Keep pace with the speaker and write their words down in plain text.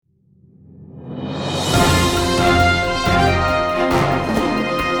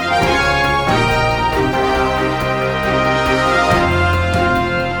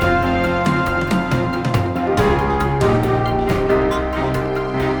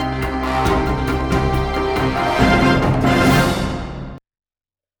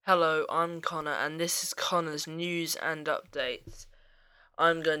Hello, I'm Connor, and this is Connor's News and Updates.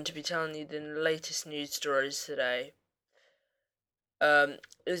 I'm going to be telling you the latest news stories today.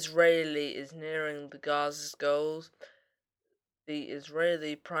 Israeli is nearing the Gaza's goals. The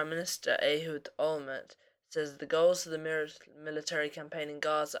Israeli Prime Minister Ehud Olmert says the goals of the military campaign in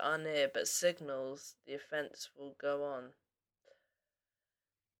Gaza are near, but signals the offence will go on.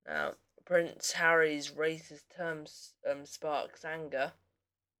 Now, Prince Harry's racist terms sparks anger.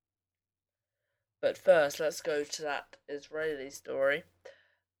 But first, let's go to that Israeli story.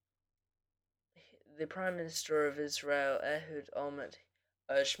 The Prime Minister of Israel, Ehud Olmert,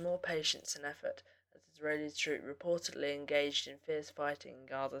 urged more patience and effort as Israeli troops reportedly engaged in fierce fighting in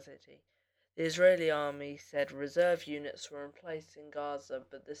Gaza City. The Israeli army said reserve units were in place in Gaza,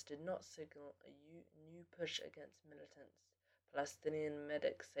 but this did not signal a new push against militants. Palestinian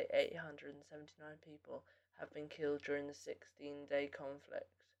medics say 879 people have been killed during the 16-day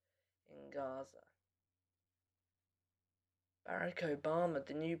conflict in Gaza. Barack Obama,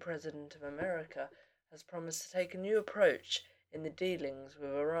 the new president of America, has promised to take a new approach in the dealings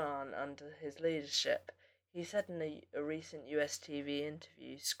with Iran under his leadership. He said in a recent US TV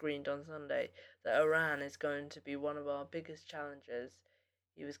interview screened on Sunday that Iran is going to be one of our biggest challenges.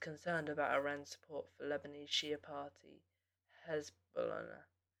 He was concerned about Iran's support for Lebanese Shia party Hezbollah,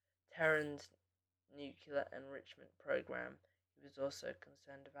 Tehran's nuclear enrichment program. He was also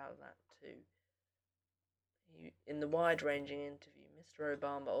concerned about that too. In the wide-ranging interview, Mr.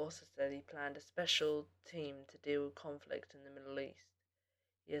 Obama also said he planned a special team to deal with conflict in the Middle East.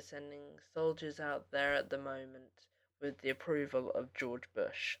 He is sending soldiers out there at the moment with the approval of George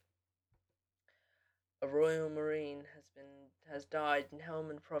Bush. A Royal Marine has died in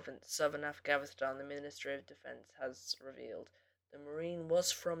Helmand Province, southern Afghanistan, the Ministry of Defence has revealed. The Marine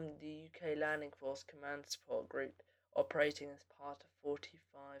was from the UK Landing Force Command Support Group, operating as part of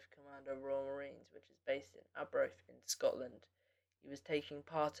 45 Commando Royal Marines, which is based in Arbroath in Scotland. He was taking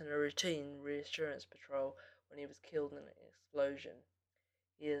part in a routine reassurance patrol when he was killed in an explosion.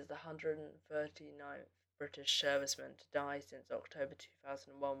 He is the 139th British serviceman to die since October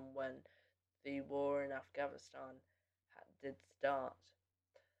 2001 when the war in Afghanistan did start.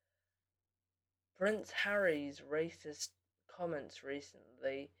 Prince Harry's racist comments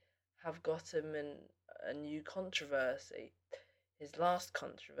recently have got him in a new controversy. His last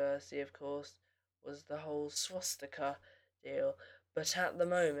controversy, of course, was the whole swastika deal, but at the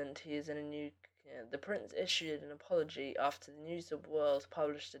moment he is in a new... the prince issued an apology after the News of the World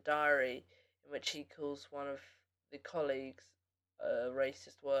published a diary in which he calls one of the colleagues a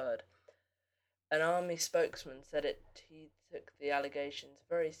racist word. An army spokesman said he took the allegations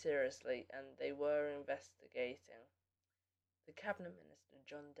very seriously and they were investigating. The Cabinet Minister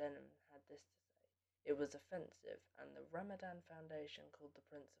John Denham had this to say: "It was offensive, and the Ramadan Foundation called the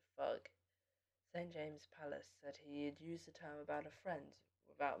Prince a thug." St. James Palace said he had used the term about a friend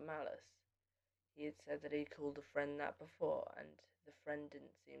without malice. He had said that he called a friend that before, and the friend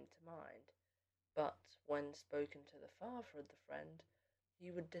didn't seem to mind. But when spoken to the father of the friend,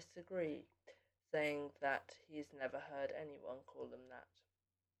 he would disagree, saying that he's never heard anyone call him that.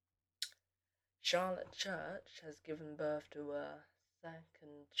 Charlotte Church has given birth to a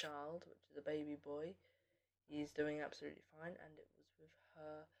second child, which is a baby boy. He's doing absolutely fine, and it was with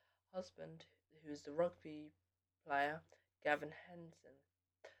her husband, who's the rugby player, Gavin Henson.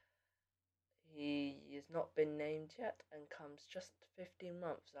 He has not been named yet and comes just 15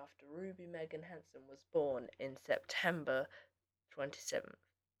 months after Ruby Megan Henson was born in September 27th.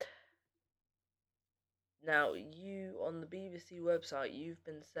 Now, you on the BBC website, you've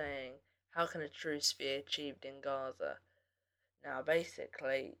been saying, how can a truce be achieved in Gaza? Now,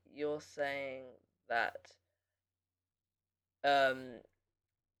 basically, you're saying that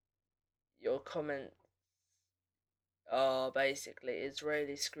your comments are basically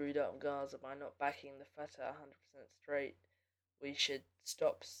Israeli screwed up Gaza by not backing the Fatah 100% straight. We should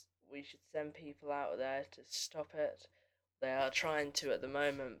send people out there to stop it. They are trying to at the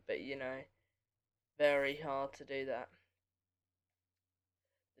moment, but very hard to do that.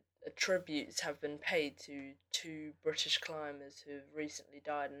 Tributes have been paid to two British climbers who have recently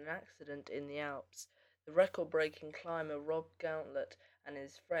died in an accident in the Alps. The record-breaking climber Rob Gauntlet and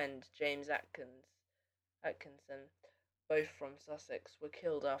his friend James Atkinson, both from Sussex, were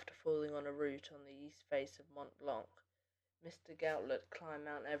killed after falling on a route on the east face of Mont Blanc. Mr. Gauntlet climbed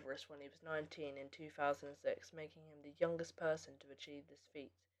Mount Everest when he was 19 in 2006, making him the youngest person to achieve this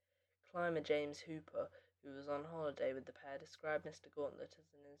feat. Climber James Hooper, who was on holiday with the pair, described Mr. Gauntlet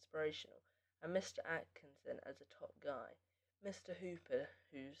as an inspirational and Mr. Atkinson as a top guy. Mr. Hooper,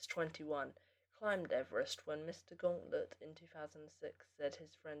 who's 21, climbed Everest when Mr. Gauntlet in 2006 said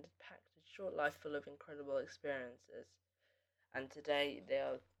his friend had packed a short life full of incredible experiences. And today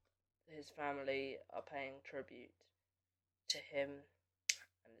his family are paying tribute to him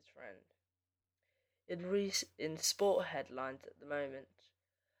and his friend. In sport headlines at the moment,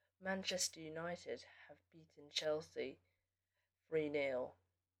 Manchester United have beaten Chelsea 3-0.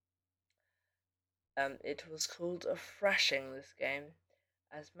 It was called a thrashing, this game,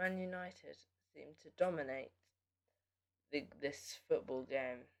 as Man United seemed to dominate this football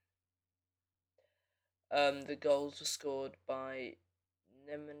game. The goals were scored by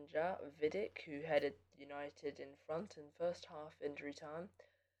Nemanja Vidic, who headed United in front in first half injury time,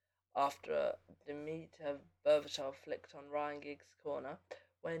 after Dimitar Berbatov flicked on Ryan Giggs' corner,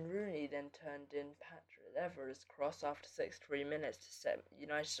 when Rooney then turned in Patrick Evra's cross after 63 minutes to set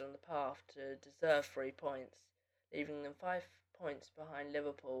United on the path to deserve 3 points, leaving them 5 points behind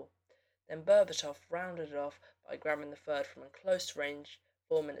Liverpool. Then Berbatov rounded it off by grabbing the third from a close range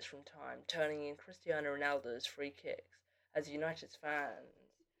 4 minutes from time, turning in Cristiano Ronaldo's free kicks, as United's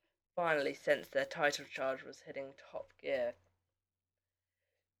fans finally sensed their title charge was hitting top gear.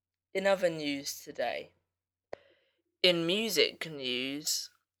 In other news today, in music news,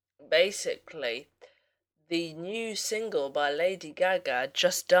 basically, the new single by Lady Gaga,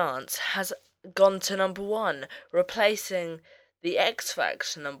 Just Dance, has gone to number 1, replacing the X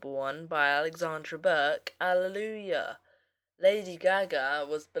Factor number 1 by Alexandra Burke, Hallelujah. Lady Gaga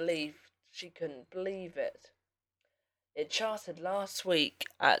was believed she couldn't believe it. It charted last week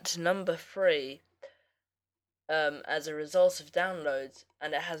at number 3 as a result of downloads,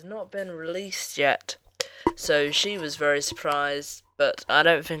 and it has not been released yet. So she was very surprised, but I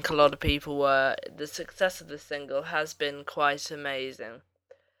don't think a lot of people were. The success of the single has been quite amazing.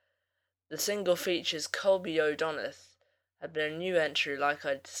 The single features Colby O'Donis, had been a new entry, like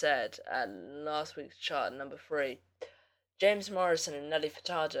I'd said, at last week's chart at number 3. James Morrison and Nelly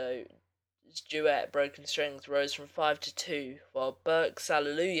Furtado's duet Broken Strings rose from 5 to 2, while Burke's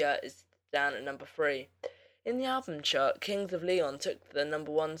Hallelujah is down at number 3. In the album chart, Kings of Leon took the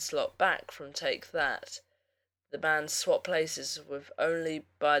number 1 slot back from Take That. The band swapped places, with Only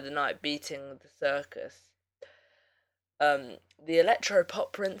by the Night beating The Circus. The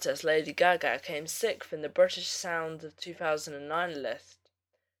electro-pop princess Lady Gaga came 6th in the British Sound of 2009 list.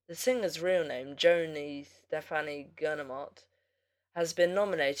 The singer's real name, Joni Stephanie Guillemot, has been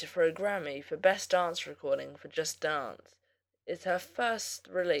nominated for a Grammy for Best Dance Recording for Just Dance. It's her first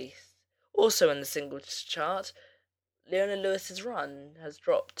release. Also in the singles chart, Leona Lewis's Run has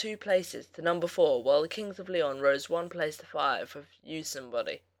dropped 2 places to number 4, while the Kings of Leon rose 1 place to 5 with You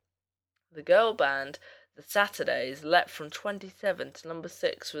Somebody. The girl band, The Saturdays, leapt from 27 to number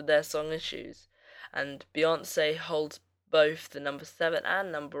 6 with their song Issues, and Beyoncé holds both the number 7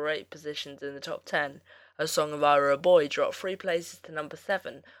 and number 8 positions in the top 10. Her song If I Were a Boy dropped 3 places to number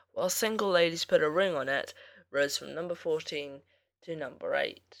 7, while Single Ladies Put a Ring on It rose from number 14 to number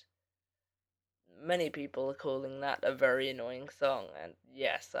 8. Many people are calling that a very annoying song, and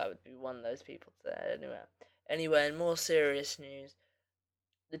yes, I would be one of those people to Anyway, in more serious news,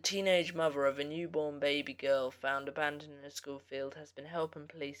 the teenage mother of a newborn baby girl found abandoned in a school field has been helping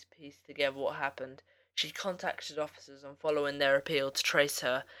police piece together what happened. She contacted officers on following their appeal to trace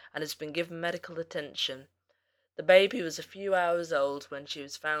her, and has been given medical attention. The baby was a few hours old when she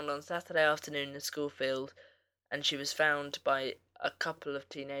was found on Saturday afternoon in a school field, and she was found by a couple of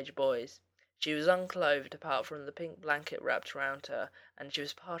teenage boys. She was unclothed apart from the pink blanket wrapped around her, and she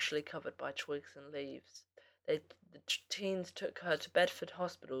was partially covered by twigs and leaves. The teens took her to Bedford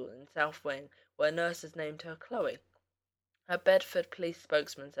Hospital in South Wing, where nurses named her Chloe. A Bedford police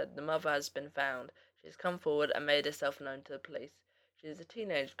spokesman said the mother has been found. She has come forward and made herself known to the police. She is a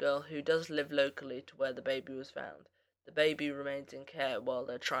teenage girl who does live locally to where the baby was found. The baby remains in care while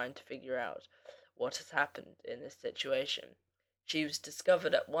they're trying to figure out what has happened in this situation. She was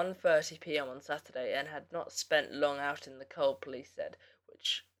discovered at 1:30 p.m. on Saturday and had not spent long out in the cold, police said,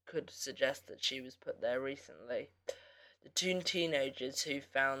 which could suggest that she was put there recently. The 2 teenagers who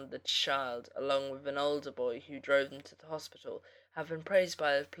found the child, along with an older boy who drove them to the hospital, have been praised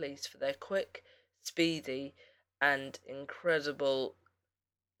by the police for their quick, speedy, and incredible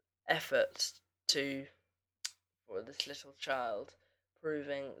efforts for this little child,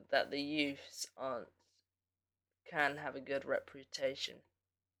 proving that the youths can have a good reputation.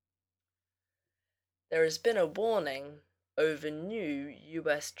 There has been a warning over new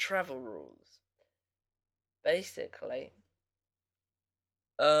US travel rules. Basically,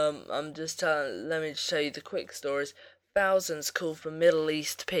 let me just tell you the quick stories. Thousands call for Middle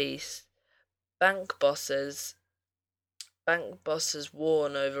East peace. Bank bosses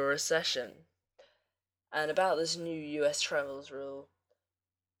warn over recession. And about this new US travels rule,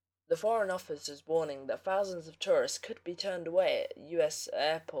 the Foreign Office is warning that thousands of tourists could be turned away at US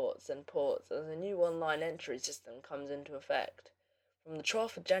airports and ports as a new online entry system comes into effect. From the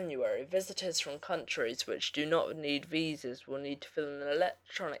 12th of January, visitors from countries which do not need visas will need to fill in an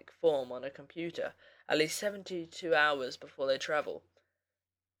electronic form on a computer at least 72 hours before they travel.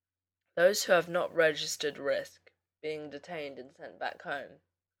 Those who have not registered risk being detained and sent back home.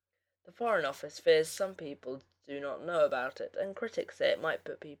 The Foreign Office fears some people do not know about it, and critics say it might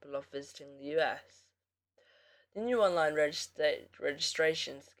put people off visiting the US. The new online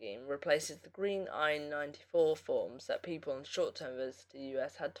registration scheme replaces the green I-94 forms that people on short-term visits to the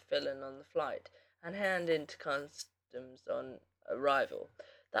US had to fill in on the flight and hand in to customs on arrival.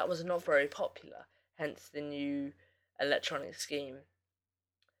 That was not very popular, hence the new electronic scheme.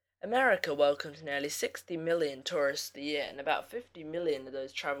 America welcomes nearly 60 million tourists a year, and about 50 million of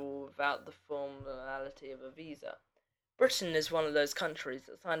those travel without the formality of a visa. Britain is one of those countries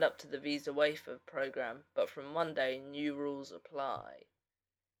that signed up to the visa waiver program, but from Monday, new rules apply.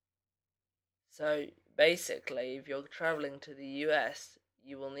 So, basically, if you're traveling to the US,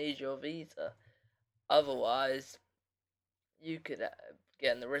 you will need your visa. Otherwise, you could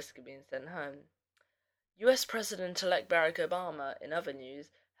get in the risk of being sent home. US President-elect Barack Obama, in other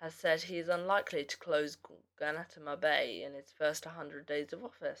news, has said he is unlikely to close Guantanamo Bay in his first 100 days of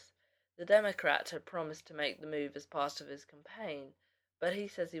office. The Democrat had promised to make the move as part of his campaign, but he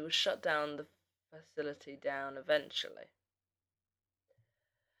says he will shut down the facility eventually.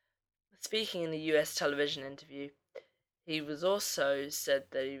 Speaking in a US television interview, he was also said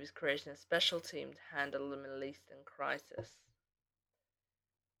that he was creating a special team to handle the Middle Eastern crisis.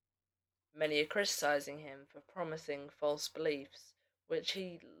 Many are criticising him for promising false beliefs, which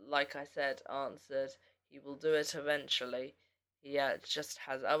he, like I said, answered he will do it eventually. He just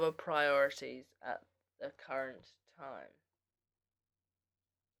has other priorities at the current time.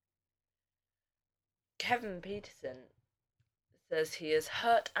 Kevin Peterson says he is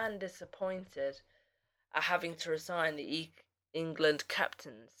hurt and disappointed at having to resign the England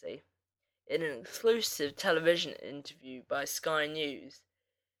captaincy. In an exclusive television interview by Sky News,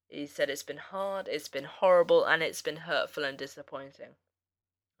 he said it's been hard, it's been horrible, and it's been hurtful and disappointing.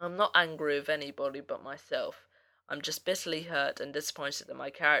 I'm not angry with anybody but myself. I'm just bitterly hurt and disappointed that my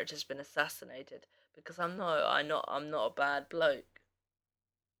character's been assassinated, because I'm not a bad bloke.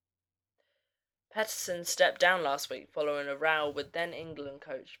 Peterson stepped down last week following a row with then England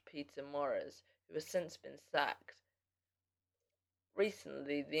coach Peter Moores, who has since been sacked.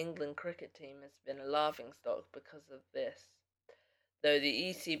 Recently, the England cricket team has been a laughingstock because of this, though the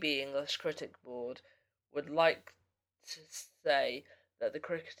ECB English Cricket Board would like to say that the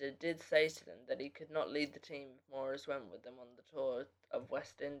cricketer did say to them that he could not lead the team if Moores went with them on the tour of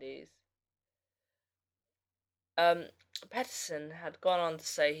West Indies. Peterson had gone on to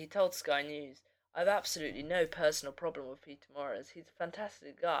say he told Sky News, "I've absolutely no personal problem with Peter Moores. He's a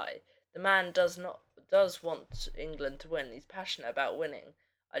fantastic guy. The man does want England to win. He's passionate about winning.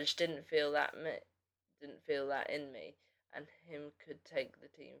 I just didn't feel that in me, and him could take the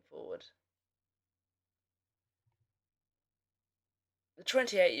team forward." The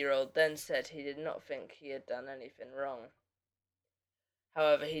 28-year-old then said he did not think he had done anything wrong.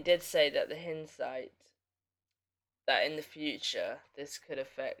 However, he did say that the hindsight that in the future this could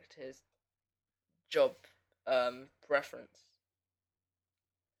affect his job preference.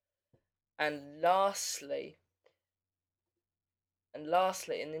 And lastly,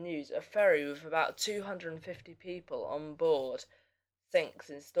 in the news, a ferry with about 250 people on board sinks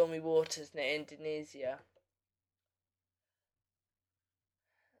in stormy waters near Indonesia.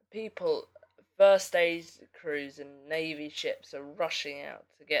 First aid crews and Navy ships are rushing out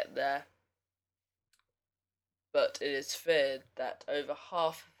to get there, but it is feared that over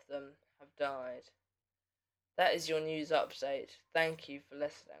half of them have died. That is your news update. Thank you for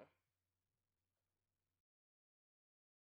listening.